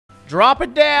drop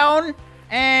it down,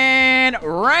 and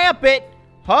ramp it.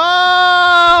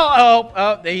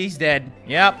 Oh, he's dead.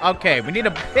 Yep, okay, we need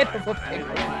a bit of a big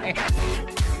ramp.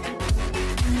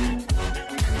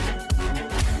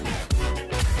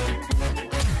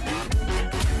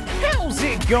 How's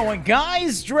it going,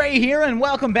 guys? Dre here, and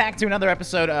welcome back to another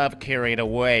episode of Carried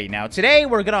Away. Now, today,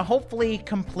 we're gonna hopefully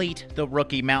complete the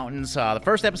Rookie Mountains. The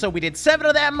first episode, we did 7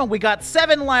 of them. We got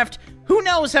 7 left. Who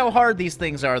knows how hard these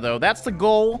things are, though? That's the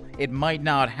goal. It might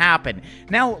not happen.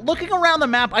 Now, looking around the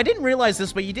map, I didn't realize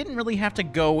this, but you didn't really have to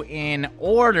go in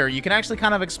order. You can actually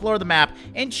kind of explore the map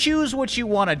and choose what you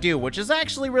want to do, which is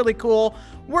actually really cool.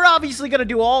 We're obviously going to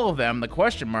do all of them. The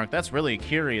question mark, that's really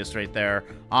curious right there.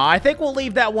 I think we'll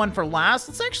leave that one for last.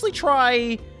 Let's actually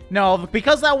try... No,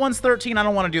 because that one's 13, I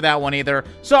don't want to do that one either.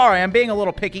 Sorry, I'm being a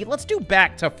little picky. Let's do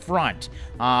back to front,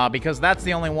 because that's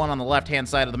the only one on the left-hand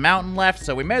side of the mountain left,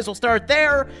 so we may as well start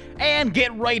there and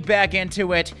get right back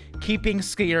into it, keeping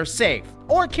skiers safe.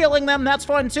 Or killing them, that's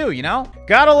fun too, you know?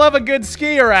 Gotta love a good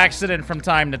skier accident from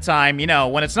time to time, you know,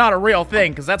 when it's not a real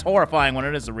thing, because that's horrifying when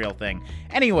it is a real thing.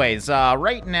 Anyways,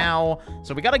 right now,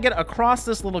 so we gotta get across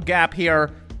this little gap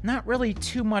here. Not really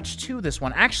too much to this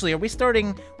one. Actually, are we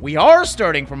starting? We are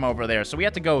starting from over there, so we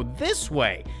have to go this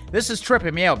way. This is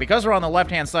tripping me out. Because we're on the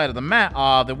left-hand side of the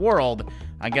map, the world,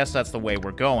 I guess that's the way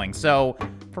we're going. So,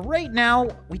 for right now,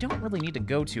 we don't really need to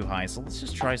go too high, so let's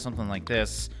just try something like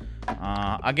this.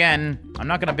 Again, I'm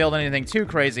not going to build anything too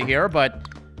crazy here, but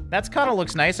that kind of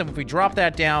looks nice. And if we drop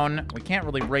that down, we can't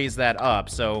really raise that up.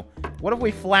 So, what if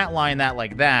we flatline that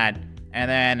like that, and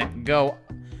then go...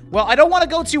 Well, I don't want to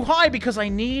go too high because I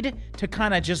need to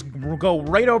kind of just go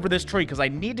right over this tree because I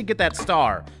need to get that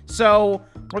star. So,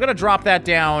 we're going to drop that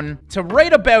down to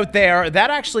right about there. That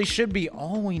actually should be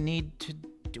all we need to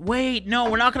do. Wait, no,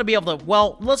 we're not going to be able to...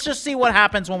 Well, let's just see what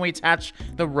happens when we attach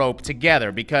the rope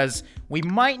together because we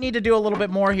might need to do a little bit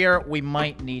more here. We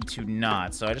might need to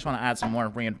not. So, I just want to add some more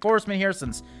reinforcement here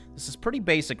since... This is pretty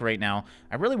basic right now.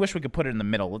 I really wish we could put it in the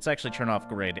middle. Let's actually turn off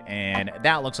grid, and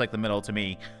that looks like the middle to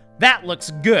me. That looks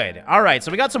good. All right,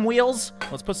 so we got some wheels.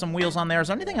 Let's put some wheels on there. Is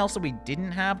there anything else that we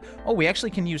didn't have? Oh, we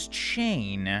actually can use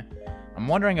chain. I'm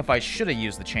wondering if I should have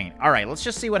used the chain. All right, let's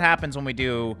just see what happens when we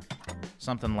do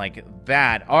something like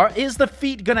that. Is the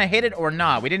feet gonna hit it or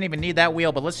not? We didn't even need that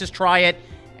wheel, but let's just try it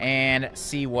and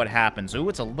see what happens. Ooh,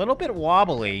 it's a little bit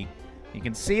wobbly. You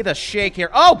can see the shake here.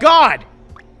 Oh, God!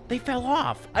 They fell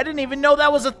off. I didn't even know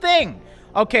that was a thing.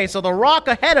 Okay, so the rock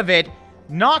ahead of it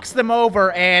knocks them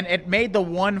over, and it made the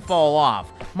one fall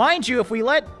off. Mind you, if we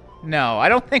let... No, I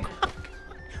don't think...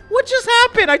 What just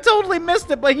happened? I totally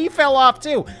missed it, but he fell off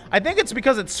too. I think it's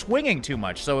because it's swinging too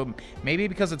much, so maybe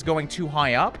because it's going too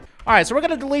high up. All right, so we're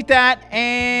going to delete that,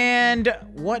 and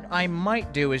what I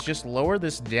might do is just lower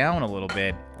this down a little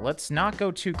bit. Let's not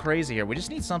go too crazy here. We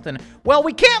just need something... Well,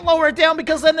 we can't lower it down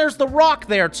because then there's the rock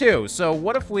there, too. So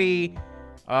what if we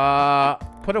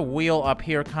put a wheel up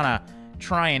here, kind of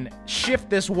try and shift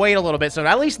this weight a little bit. So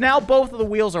at least now both of the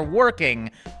wheels are working.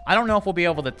 I don't know if we'll be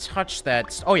able to touch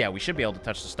that. Oh, yeah, we should be able to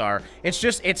touch the star. It's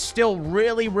just, it's still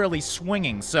really, really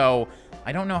swinging. So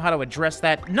I don't know how to address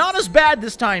that. Not as bad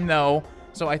this time, though.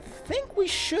 So I think we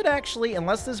should actually,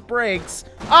 unless this breaks...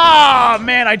 Oh,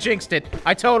 man, I jinxed it.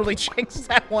 I totally jinxed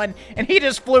that one, and he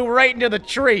just flew right into the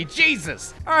tree.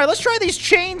 Jesus. All right, let's try these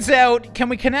chains out. Can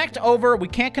we connect over? We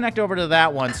can't connect over to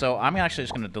that one, so I'm actually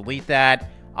just going to delete that.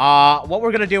 What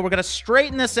we're going to do, we're going to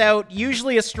straighten this out.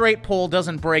 Usually a straight pull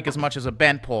doesn't break as much as a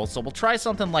bent pull, so we'll try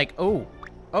something like... Oh,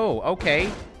 okay.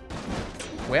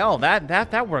 Well,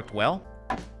 that worked well.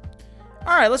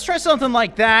 All right, let's try something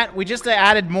like that. We just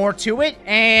added more to it,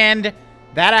 and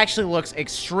that actually looks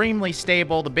extremely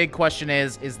stable. The big question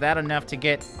is that enough to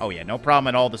get... Oh, yeah, no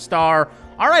problem at all. The star.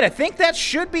 All right, I think that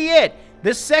should be it.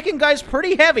 This second guy's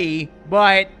pretty heavy,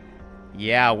 but...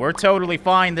 Yeah, we're totally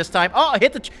fine this time. Oh, I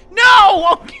hit the... No!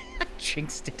 Oh, I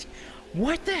jinxed it.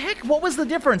 What the heck? What was the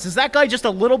difference? Is that guy just a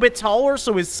little bit taller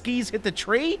so his skis hit the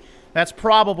tree? That's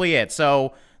probably it.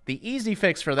 So... The easy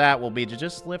fix for that will be to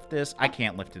just lift this. I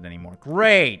can't lift it anymore.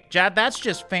 Great. Chad, that's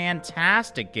just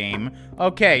fantastic, game.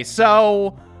 Okay,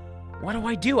 so what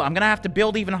do? I'm going to have to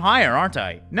build even higher, aren't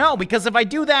I? No, because if I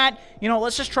do that, you know,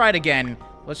 let's just try it again.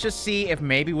 Let's just see if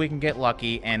maybe we can get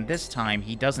lucky, and this time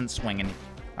he doesn't swing any.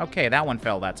 Okay, that one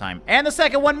fell that time. And the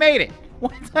second one made it.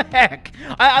 What the heck?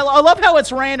 I love how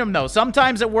it's random, though.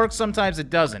 Sometimes it works, sometimes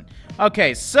it doesn't.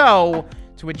 Okay, so...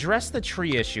 To address the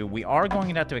tree issue, we are going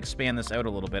to have to expand this out a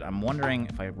little bit. I'm wondering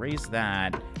if I raise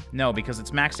that... No, because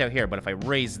it's maxed out here. But if I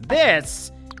raise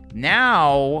this,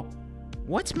 now...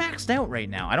 What's maxed out right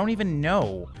now? I don't even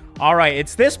know. All right,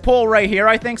 it's this pole right here,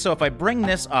 I think. So if I bring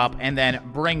this up and then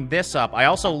bring this up, I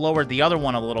also lowered the other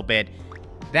one a little bit.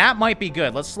 That might be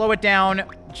good. Let's slow it down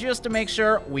just to make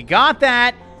sure. We got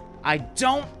that. I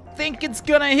don't think it's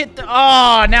gonna hit the...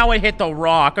 Oh, now it hit the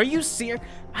rock. Are you serious?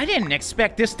 I didn't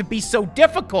expect this to be so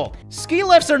difficult. Ski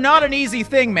lifts are not an easy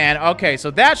thing, man. Okay,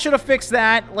 so that should have fixed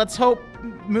that. Let's hope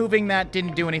moving that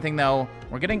didn't do anything, though.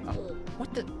 We're getting... Oh,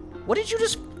 what the... What did you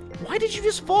just... Why did you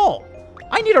just fall?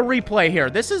 I need a replay here.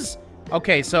 This is...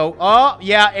 Okay, so... Oh,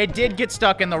 yeah, it did get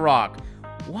stuck in the rock.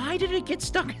 Why did it get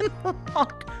stuck in the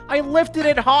rock? I lifted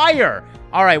it higher.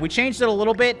 All right, we changed it a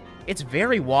little bit. It's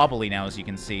very wobbly now, as you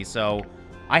can see. So,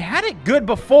 I had it good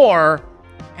before...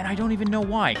 And I don't even know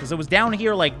why, because it was down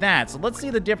here like that. So let's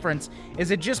see the difference. Is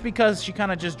it just because she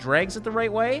kind of just drags it the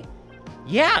right way?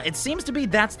 Yeah, it seems to be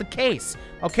that's the case.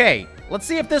 Okay, let's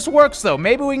see if this works, though.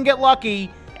 Maybe we can get lucky.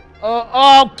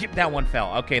 Oh, that one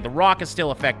fell. Okay, the rock is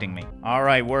still affecting me. All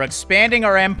right, we're expanding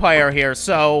our empire here.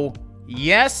 So,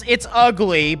 yes, it's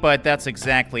ugly, but that's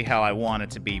exactly how I want it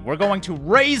to be. We're going to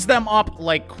raise them up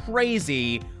like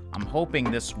crazy. I'm hoping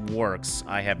this works.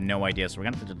 I have no idea. So we're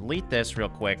going to have to delete this real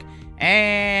quick.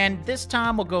 And this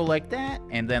time we'll go like that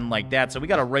and then like that. So we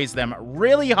got to raise them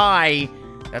really high.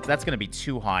 That's going to be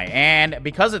too high. And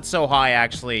because it's so high,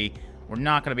 actually, we're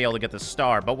not going to be able to get the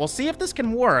star. But we'll see if this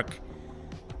can work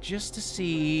just to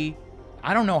see.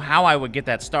 I don't know how I would get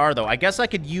that star, though. I guess I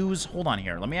could use... Hold on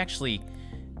here. Let me actually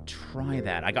try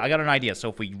that. I got an idea. So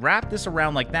if we wrap this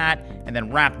around like that and then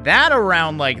wrap that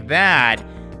around like that...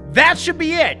 That should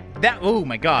be it. Oh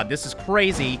my god, this is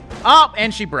crazy. Oh,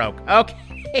 and she broke.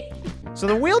 Okay. So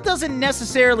the wheel doesn't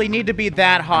necessarily need to be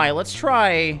that high. Let's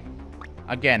try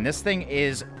again. This thing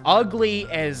is ugly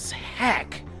as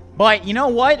heck. But you know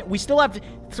what? We still have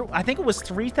to, I think it was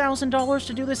 $3,000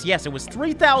 to do this. Yes, it was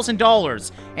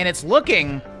 $3,000. And it's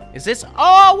looking, is this,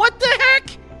 oh, what the heck?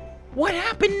 What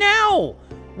happened now?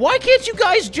 Why can't you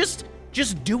guys just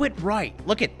do it right?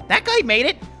 Look at, that guy made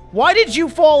it. Why did you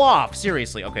fall off?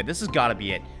 Seriously. Okay, this has got to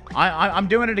be it. I'm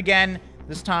doing it again.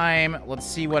 This time, let's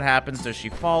see what happens. Does she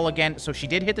fall again? So she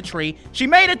did hit the tree. She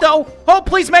made it, though. Oh,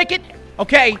 please make it.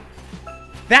 Okay.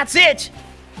 That's it.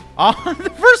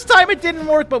 The first time it didn't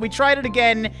work, but we tried it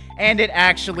again, and it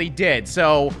actually did.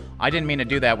 So I didn't mean to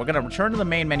do that. We're going to return to the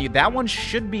main menu. That one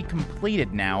should be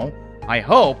completed now. I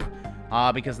hope.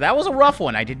 Because that was a rough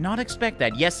one. I did not expect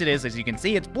that. Yes, it is. As you can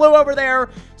see, it's blue over there.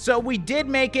 So we did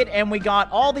make it, and we got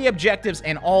all the objectives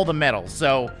and all the medals.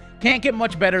 So can't get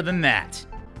much better than that.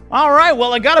 All right,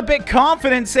 well, I got a bit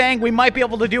confident saying we might be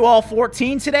able to do all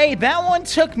 14 today. That one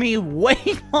took me way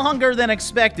longer than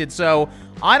expected, so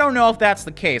I don't know if that's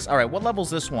the case. All right, what level's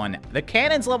this one? The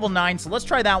cannon's level 9, so let's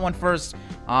try that one first,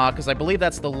 because I believe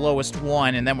that's the lowest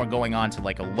one, and then we're going on to,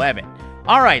 like, 11.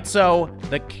 All right, so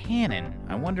the cannon.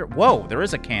 I wonder... Whoa, there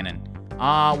is a cannon.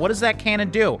 What does that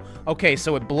cannon do? Okay,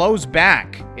 so it blows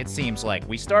back, it seems like.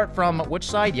 We start from which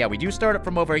side? Yeah, we do start it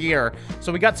from over here.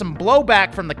 So we got some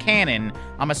blowback from the cannon.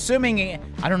 I'm assuming...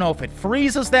 I don't know if it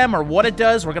freezes them or what it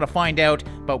does. We're going to find out,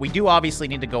 but we do obviously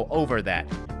need to go over that.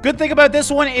 Good thing about this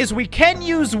one is we can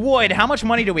use wood. How much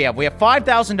money do we have? We have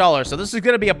 $5,000, so this is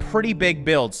going to be a pretty big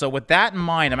build. So with that in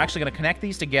mind, I'm actually going to connect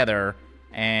these together.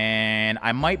 And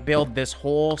I might build this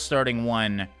whole starting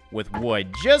one with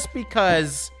wood just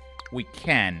because we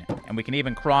can. And we can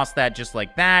even cross that just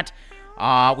like that.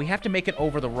 We have to make it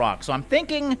over the rock. So I'm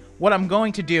thinking what I'm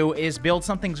going to do is build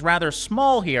something rather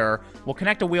small here. We'll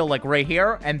connect a wheel like right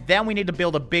here. And then we need to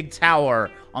build a big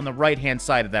tower on the right-hand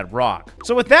side of that rock.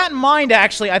 So with that in mind,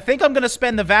 actually, I think I'm going to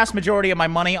spend the vast majority of my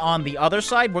money on the other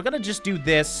side. We're going to just do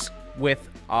this with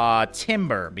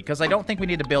timber, because I don't think we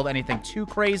need to build anything too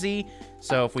crazy.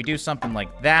 So if we do something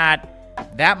like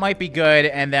that, that might be good,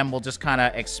 and then we'll just kind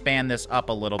of expand this up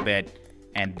a little bit,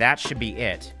 and that should be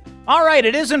it. All right,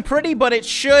 it isn't pretty, but it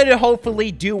should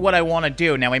hopefully do what I want to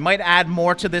do. Now, we might add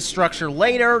more to this structure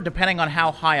later, depending on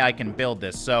how high I can build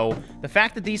this. So the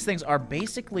fact that these things are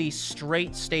basically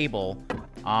straight stable,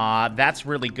 that's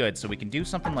really good. So we can do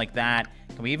something like that.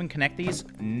 Can we even connect these?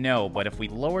 No, but if we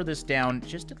lower this down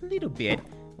just a little bit,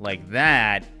 like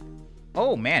that.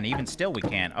 Oh, man, even still we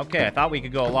can. Okay, I thought we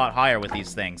could go a lot higher with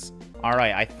these things. All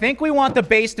right, I think we want the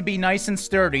base to be nice and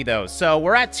sturdy, though. So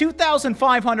we're at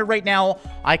 2,500 right now.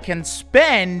 I can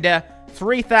spend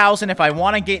 3,000 if I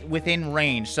want to get within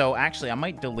range. So actually, I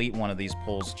might delete one of these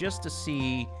poles just to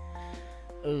see.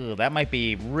 Ugh, that might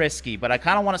be risky, but I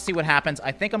kind of want to see what happens.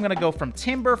 I think I'm going to go from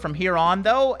timber from here on,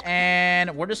 though,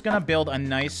 and we're just going to build a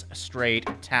nice straight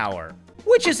tower.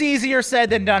 Which is easier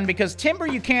said than done, because timber,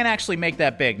 you can't actually make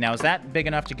that big. Now, is that big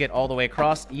enough to get all the way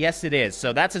across? Yes, it is.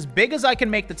 So that's as big as I can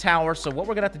make the tower. So what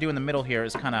we're going to have to do in the middle here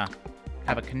is kind of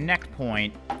have a connect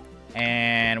point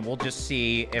and we'll just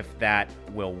see if that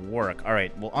will work. All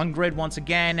right, we'll ungrid once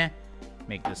again.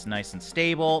 Make this nice and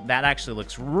stable. That actually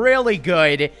looks really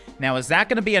good. Now, is that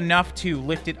going to be enough to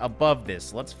lift it above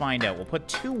this? Let's find out. We'll put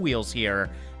 2 wheels here.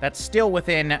 That's still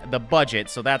within the budget,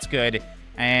 so that's good.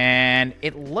 And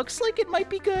it looks like it might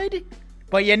be good,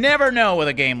 but you never know with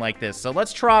a game like this. So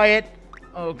let's try it.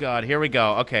 Oh, God, here we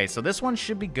go. Okay, so this one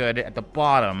should be good at the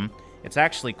bottom. It's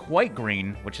actually quite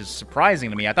green, which is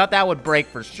surprising to me. I thought that would break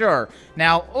for sure.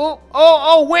 Now,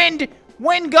 oh, wind!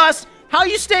 Wind gust! How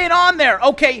you staying on there?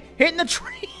 Okay, hitting the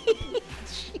tree.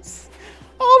 Jeez.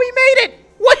 Oh, he made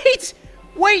it!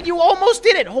 Wait, you almost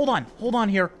did it. Hold on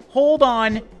here. Hold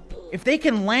on. If they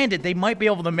can land it, they might be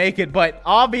able to make it, but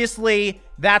obviously,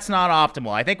 that's not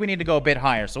optimal. I think we need to go a bit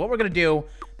higher. So what we're going to do,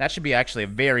 that should be actually a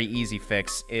very easy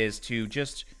fix, is to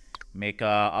just make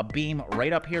a beam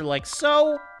right up here like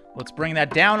so. Let's bring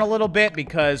that down a little bit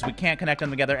because we can't connect them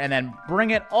together, and then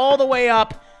bring it all the way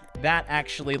up. That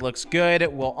actually looks good.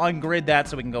 We'll ungrid that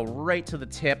so we can go right to the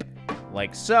tip,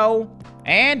 like so.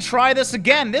 And try this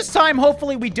again. This time,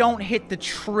 hopefully, we don't hit the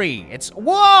tree.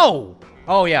 Whoa!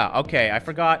 Oh, yeah, okay, I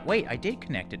forgot. Wait, I did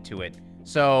connect it to it.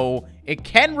 So, it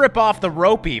can rip off the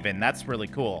rope even. That's really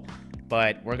cool.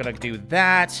 But we're gonna do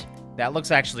that. That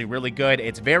looks actually really good.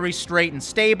 It's very straight and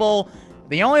stable.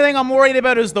 The only thing I'm worried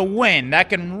about is the wind. That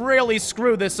can really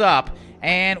screw this up.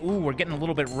 And, ooh, we're getting a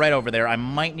little bit red over there. I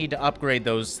might need to upgrade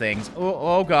those things.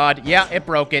 Oh, God. Yeah, it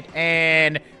broke it.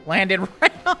 And landed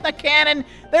right on the cannon.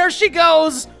 There she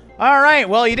goes. All right,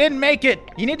 well, you didn't make it.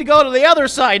 You need to go to the other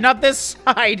side, not this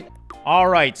side. All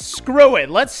right, screw it.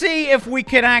 Let's see if we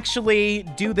can actually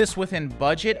do this within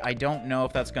budget. I don't know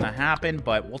if that's going to happen,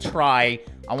 but we'll try.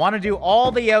 I want to do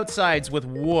all the outsides with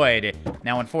wood.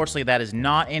 Now, unfortunately, that is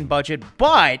not in budget,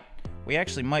 but we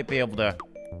actually might be able to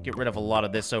get rid of a lot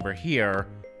of this over here.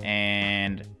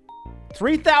 And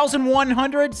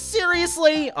 3,100?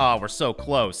 Seriously? Oh, we're so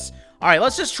close. All right,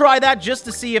 let's just try that just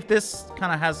to see if this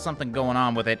kind of has something going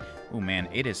on with it. Oh, man,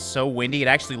 it is so windy. It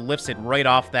actually lifts it right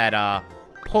off that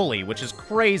pulley, which is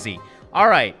crazy. All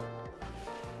right.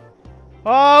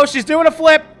 Oh, she's doing a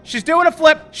flip. She's doing a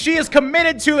flip. She is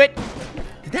committed to it.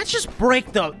 Did that just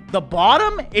break the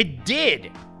bottom? It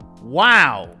did.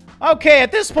 Wow. Okay,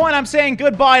 at this point, I'm saying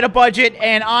goodbye to budget,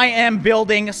 and I am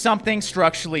building something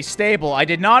structurally stable. I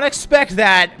did not expect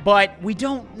that, but we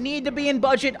don't need to be in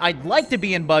budget. I'd like to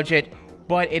be in budget,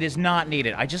 but it is not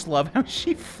needed. I just love how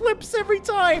she flips every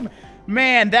time.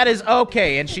 Man, that is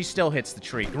okay, and she still hits the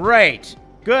tree. Great.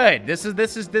 Good. This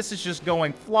is just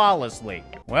going flawlessly.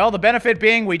 Well, the benefit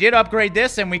being we did upgrade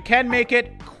this, and we can make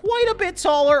it quite a bit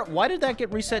taller. Why did that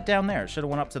get reset down there? Should have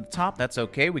went up to the top. That's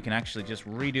okay. We can actually just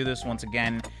redo this once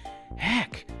again.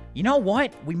 Heck, you know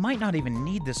what? We might not even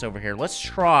need this over here. Let's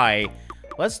try.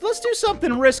 Let's do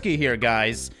something risky here,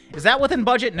 guys. Is that within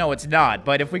budget? No, it's not.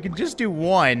 But if we can just do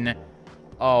one,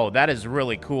 oh, that is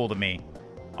really cool to me.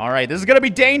 All right, this is going to be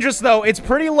dangerous, though. It's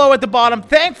pretty low at the bottom.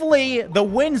 Thankfully, the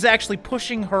wind's actually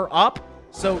pushing her up.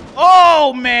 So,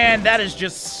 oh, man, that is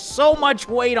just so much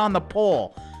weight on the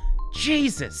pole.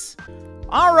 Jesus.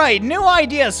 All right, new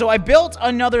idea. So I built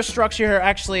another structure here.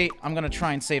 Actually, I'm going to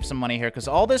try and save some money here because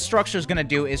all this structure is going to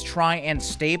do is try and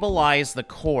stabilize the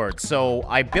cord. So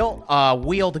I built a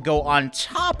wheel to go on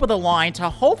top of the line to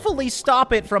hopefully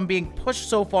stop it from being pushed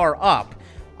so far up.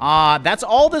 That's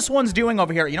all this one's doing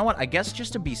over here. You know what? I guess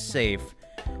just to be safe,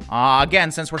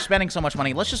 again, since we're spending so much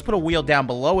money, let's just put a wheel down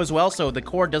below as well so the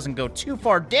cord doesn't go too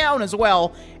far down as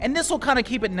well. And this will kind of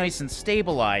keep it nice and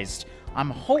stabilized. I'm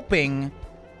hoping...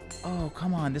 Oh,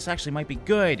 come on. This actually might be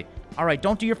good. All right,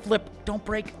 don't do your flip. Don't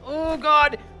break. Oh,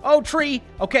 God. Oh, tree.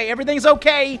 Okay, everything's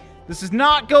okay. This is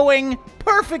not going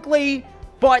perfectly,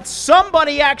 but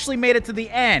somebody actually made it to the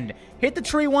end. Hit the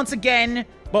tree once again,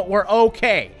 but we're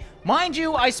okay. Mind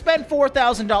you, I spent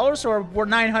 $4,000, so we're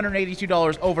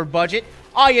 $982 over budget.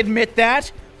 I admit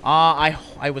that.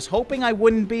 I was hoping I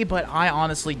wouldn't be, but I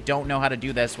honestly don't know how to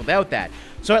do this without that.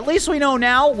 So at least we know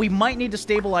now we might need to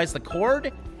stabilize the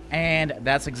cord. And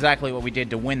that's exactly what we did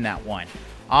to win that one.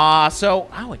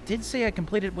 Oh, it did say I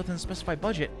completed within the specified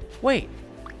budget. Wait.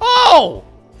 Oh!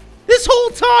 This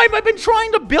whole time I've been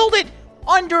trying to build it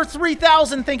under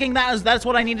 3,000 thinking that's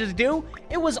what I needed to do.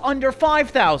 It was under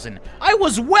 5,000. I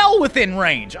was well within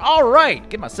range. All right.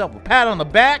 Give myself a pat on the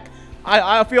back.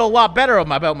 I feel a lot better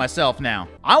about myself now.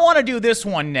 I want to do this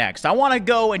one next. I want to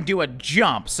go and do a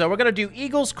jump. So we're going to do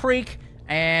Eagles Creek.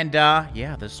 And,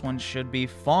 yeah, this one should be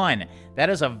fun. That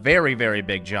is a very, very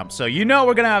big jump. So, you know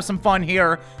we're going to have some fun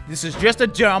here. This is just a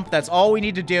jump. That's all we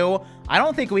need to do. I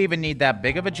don't think we even need that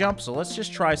big of a jump, so let's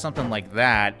just try something like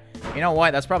that. You know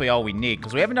what? That's probably all we need,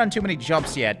 because we haven't done too many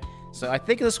jumps yet So I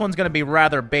think this one's going to be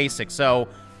rather basic. So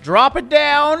drop it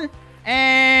down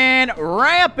and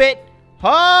ramp it.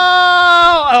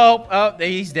 Oh,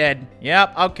 he's dead.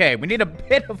 Yep, okay. We need a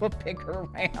bit of a bigger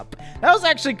ramp. That was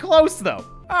actually close, though.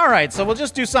 All right, so we'll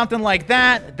just do something like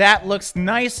that. That looks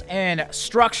nice and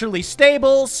structurally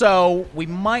stable, so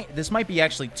this might be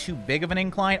actually too big of an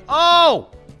incline. Oh,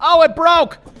 it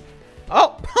broke.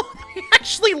 Oh, it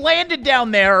actually landed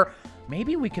down there.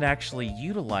 Maybe we could actually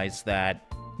utilize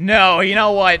that. No, you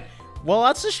know what? Well,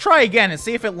 let's just try again and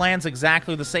see if it lands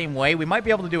exactly the same way. We might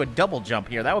be able to do a double jump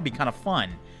here. That would be kind of fun.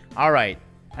 All right,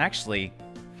 actually,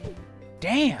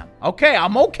 damn. Okay,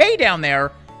 I'm okay down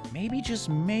there. Maybe, just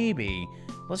maybe.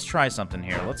 Let's try something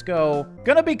here. Let's go.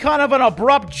 Gonna be kind of an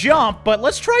abrupt jump, but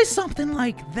let's try something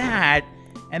like that.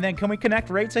 And then can we connect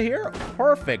right to here?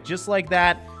 Perfect, just like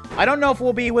that. I don't know if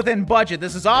we'll be within budget.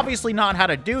 This is obviously not how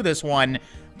to do this one,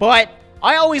 but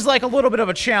I always like a little bit of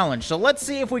a challenge. So let's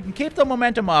see if we can keep the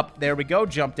momentum up. There we go,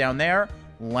 jump down there,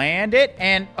 land it,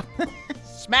 and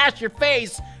smash your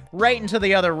face right into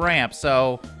the other ramp.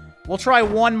 So we'll try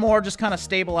one more, just kind of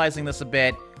stabilizing this a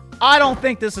bit. I don't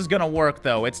think this is going to work,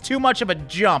 though. It's too much of a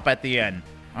jump at the end.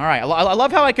 All right, I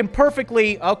love how I can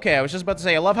perfectly... Okay, I was just about to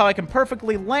say, I love how I can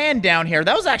perfectly land down here.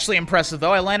 That was actually impressive,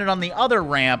 though. I landed on the other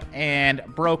ramp and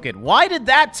broke it. Why did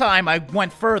that time I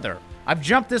went further? I've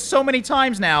jumped this so many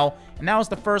times now, and that was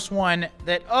the first one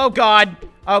that... Oh, God.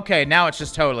 Okay, now it's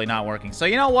just totally not working. So,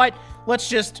 you know what? Let's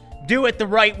just do it the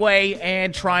right way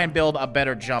and try and build a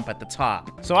better jump at the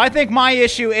top. So I think my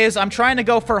issue is I'm trying to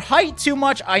go for height too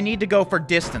much. I need to go for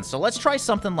distance. So let's try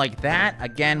something like that.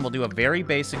 Again, we'll do a very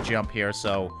basic jump here.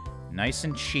 So nice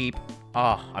and cheap.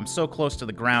 Oh, I'm so close to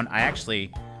the ground.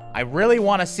 I really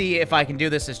want to see if I can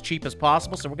do this as cheap as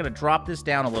possible. So we're going to drop this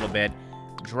down a little bit.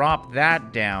 Drop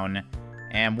that down.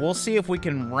 And we'll see if we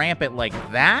can ramp it like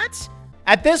that.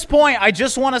 At this point, I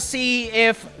just want to see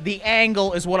if the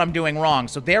angle is what I'm doing wrong.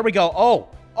 So there we go.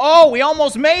 Oh, we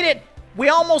almost made it. We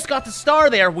almost got the star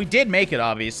there. We did make it,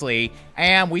 obviously.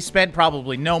 And we spent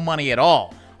probably no money at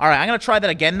all. All right, I'm going to try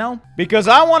that again, though, because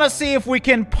I want to see if we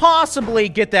can possibly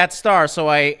get that star. So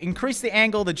I increase the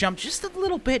angle of the jump just a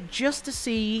little bit just to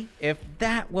see if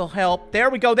that will help. There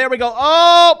we go. There we go.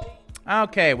 Oh!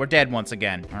 Okay, we're dead once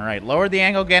again. All right, lower the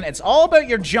angle again. It's all about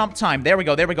your jump time. There we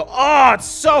go. There we go. Oh, it's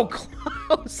so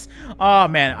close. Oh,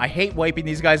 man, I hate wiping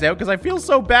these guys out because I feel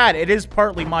so bad. It is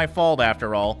partly my fault,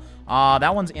 after all.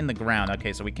 That one's in the ground.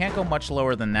 Okay, so we can't go much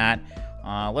lower than that.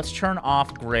 Let's turn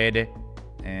off grid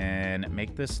and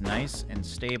make this nice and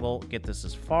stable. Get this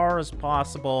as far as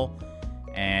possible.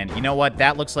 And you know what?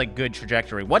 That looks like good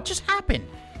trajectory. What just happened?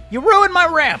 You ruined my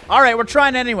ramp. All right, we're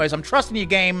trying anyways. I'm trusting you,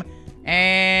 game.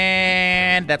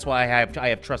 And that's why I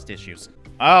have trust issues.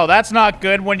 Oh, that's not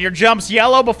good when your jump's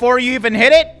yellow before you even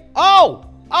hit it.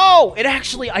 Oh, it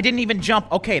actually, I didn't even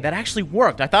jump. Okay, that actually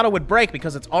worked. I thought it would break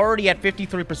because it's already at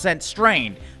 53%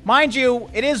 strained. Mind you,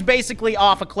 it is basically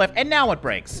off a cliff, and now it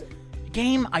breaks.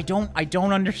 Game, I don't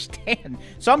understand.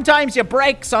 Sometimes you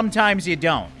break, sometimes you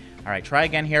don't. All right, try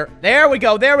again here. There we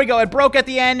go, there we go. It broke at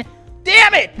the end.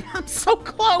 Damn it! I'm so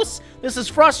close! This is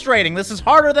frustrating. This is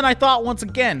harder than I thought once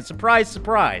again. Surprise,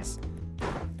 surprise.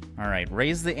 All right,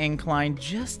 raise the incline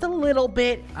just a little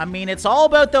bit. I mean, it's all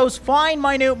about those fine,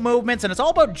 minute movements, and it's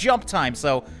all about jump time,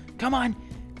 so come on.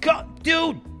 Go,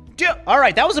 dude! All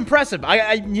right, that was impressive.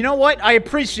 You know what? I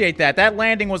appreciate that. That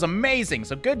landing was amazing,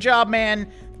 so good job,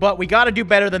 man. But we got to do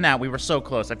better than that. We were so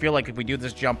close. I feel like if we do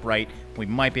this jump right, we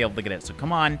might be able to get it. So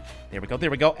come on. There we go, there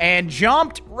we go. And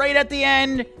jumped right at the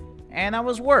end. And that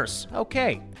was worse.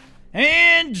 Okay.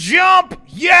 And jump!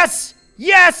 Yes!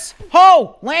 Yes!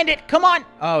 Ho! Land it! Come on!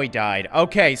 Oh, he died.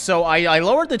 Okay, so I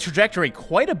lowered the trajectory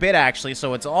quite a bit, actually,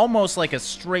 so it's almost like a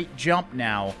straight jump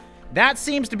now. That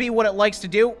seems to be what it likes to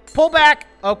do. Pull back!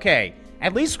 Okay.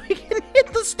 At least we can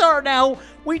hit the star now.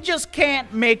 We just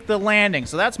can't make the landing.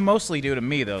 So that's mostly due to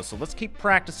me, though. So let's keep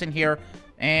practicing here.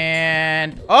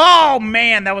 And... oh,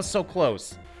 man! That was so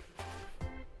close.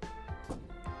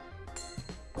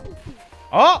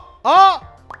 Oh!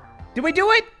 Did we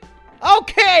do it?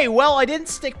 Okay, well, I didn't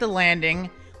stick the landing.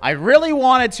 I really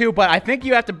wanted to, but I think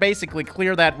you have to basically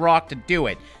clear that rock to do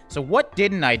it. So what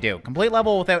didn't I do? Complete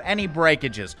level without any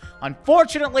breakages.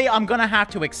 Unfortunately, I'm gonna have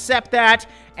to accept that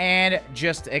and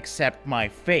just accept my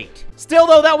fate. Still,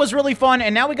 though, that was really fun,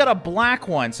 and now we got a black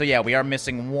one. So yeah, we are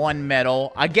missing one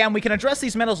medal. Again, we can address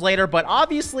these medals later, but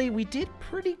obviously we did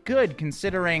pretty good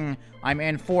considering I'm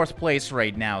in 4th place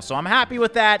right now. So I'm happy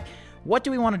with that. What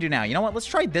do we want to do now? You know what? Let's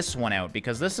try this one out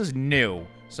because this is new.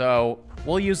 So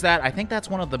we'll use that. I think that's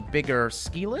one of the bigger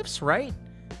ski lifts, right?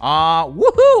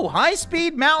 Woohoo!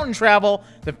 High-speed mountain travel.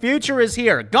 The future is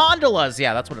here. Gondolas.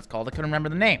 Yeah, that's what it's called. I couldn't remember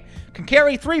the name. Can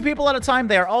carry 3 people at a time.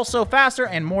 They are also faster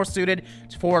and more suited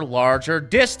for larger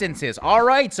distances. All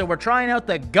right, so we're trying out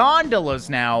the gondolas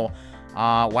now.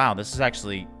 Wow, this is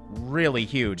actually really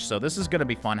huge, so this is gonna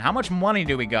be fun. How much money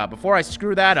do we got before I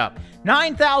screw that up?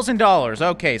 $9,000.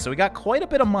 Okay, so we got quite a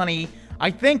bit of money.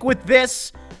 I think with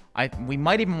this, we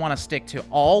might even want to stick to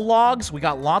all logs. We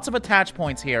got lots of attach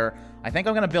points here. I think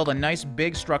I'm gonna build a nice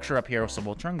big structure up here, so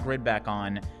we'll turn grid back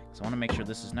on, because I want to make sure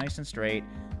this is nice and straight.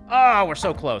 Oh, we're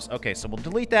so close. Okay, so we'll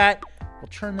delete that. We'll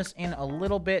turn this in a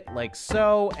little bit like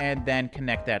so, and then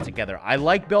connect that together. I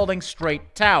like building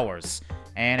straight towers,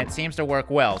 and it seems to work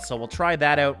well, so we'll try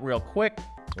that out real quick.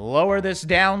 Lower this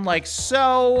down like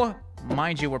so.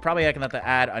 Mind you, we're probably gonna have to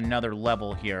add another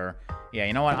level here. Yeah,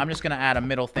 you know what? I'm just gonna add a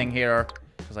middle thing here,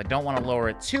 because I don't want to lower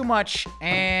it too much.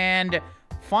 And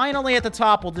finally, at the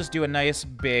top, we'll just do a nice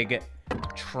big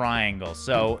triangle.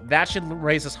 So that should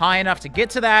raise us high enough to get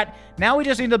to that. Now we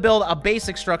just need to build a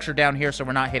basic structure down here so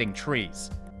we're not hitting trees.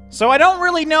 So I don't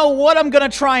really know what I'm gonna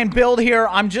try and build here.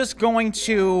 I'm just going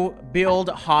to build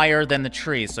higher than the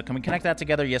trees. So can we connect that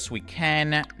together? Yes, we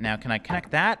can. Now, can I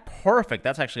connect that? Perfect.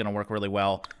 That's actually gonna work really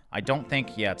well. I don't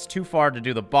think, yeah, it's too far to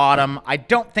do the bottom. I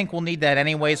don't think we'll need that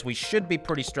anyways. We should be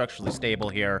pretty structurally stable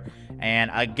here.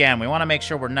 And again, we wanna make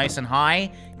sure we're nice and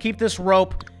high. Keep this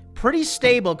rope pretty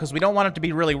stable because we don't want it to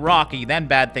be really rocky. Then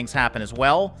bad things happen as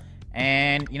well.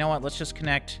 And you know what? Let's just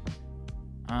connect.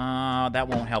 That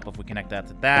won't help if we connect that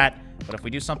to that. But if we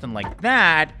do something like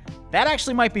that, that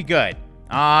actually might be good.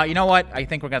 You know what? I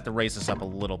think we're gonna have to raise this up a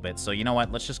little bit. So you know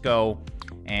what? Let's just go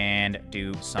and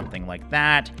do something like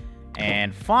that.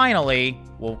 And finally,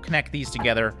 we'll connect these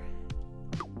together.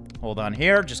 Hold on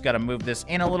here. Just gotta move this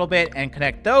in a little bit and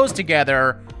connect those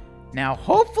together. Now,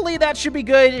 hopefully that should be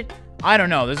good. I don't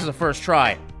know. This is a first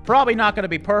try. Probably not gonna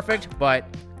be perfect, but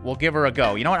we'll give her a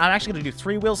go. You know what? I'm actually going to do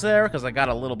 3 wheels there because I got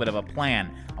a little bit of a plan.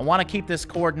 I want to keep this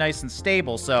cord nice and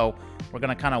stable, so we're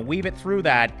going to kind of weave it through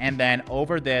that and then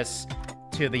over this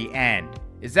to the end.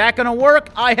 Is that going to work?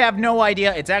 I have no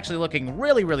idea. It's actually looking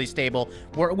really, really stable.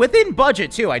 We're within budget,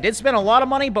 too. I did spend a lot of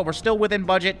money, but we're still within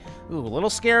budget. Ooh, a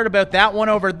little scared about that one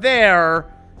over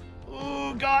there.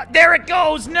 Oh, God. There it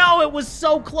goes. No, it was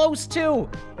so close, too.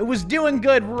 It was doing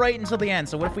good right until the end.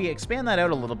 So what if we expand that out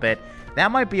a little bit? That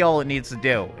might be all it needs to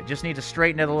do. It just needs to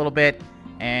straighten it a little bit,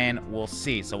 and we'll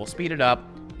see. So we'll speed it up.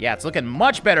 Yeah, it's looking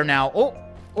much better now.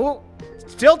 Oh,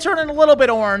 still turning a little bit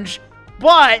orange,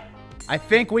 but I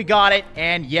think we got it,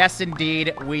 and yes,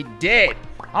 indeed, we did.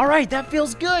 All right, that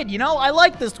feels good. You know, I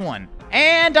like this one.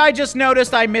 And I just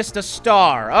noticed I missed a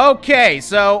star. Okay,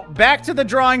 so back to the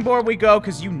drawing board we go,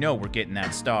 because you know we're getting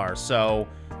that star. So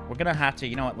we're going to have to,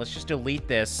 you know what, let's just delete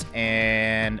this,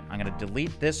 and I'm going to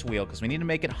delete this wheel because we need to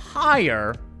make it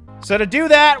higher. So to do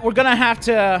that, we're going to have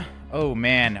to, oh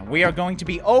man, we are going to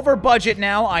be over budget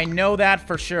now. I know that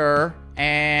for sure,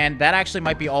 and that actually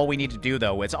might be all we need to do,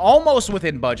 though. It's almost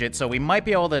within budget, so we might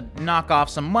be able to knock off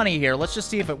some money here. Let's just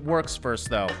see if it works first,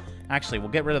 though. Actually, we'll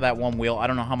get rid of that one wheel. I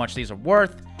don't know how much these are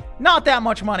worth. Not that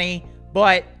much money.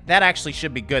 But that actually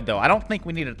should be good, though. I don't think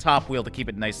we need a top wheel to keep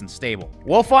it nice and stable.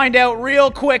 We'll find out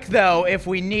real quick, though, if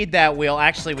we need that wheel.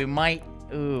 Actually, we might.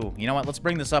 Ooh, you know what? Let's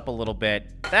bring this up a little bit.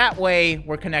 That way,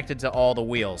 we're connected to all the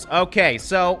wheels. Okay,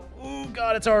 so, ooh,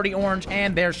 God, it's already orange,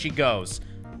 and there she goes.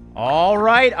 All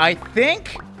right, I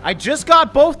think I just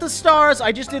got both the stars.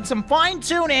 I just did some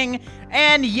fine-tuning,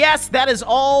 and yes, that is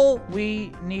all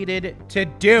we needed to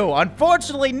do.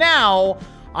 Unfortunately, now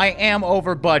I am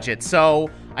over budget, so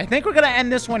I think we're going to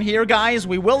end this one here, guys.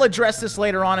 We will address this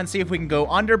later on and see if we can go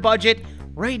under budget.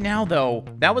 Right now, though,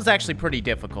 that was actually pretty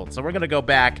difficult. So we're going to go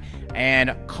back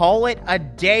and call it a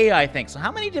day, I think. So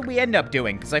how many did we end up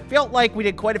doing? Because I felt like we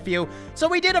did quite a few. So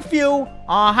we did a few.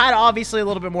 Had obviously a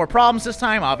little bit more problems this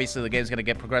time. Obviously, the game's going to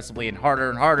get progressively and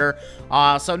harder.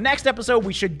 So next episode,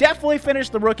 we should definitely finish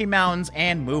the Rookie Mountains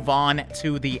and move on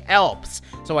to the Alps.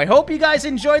 So I hope you guys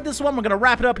enjoyed this one. We're going to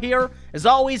wrap it up here. As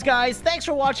always, guys, thanks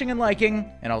for watching and liking,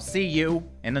 and I'll see you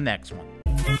in the next one.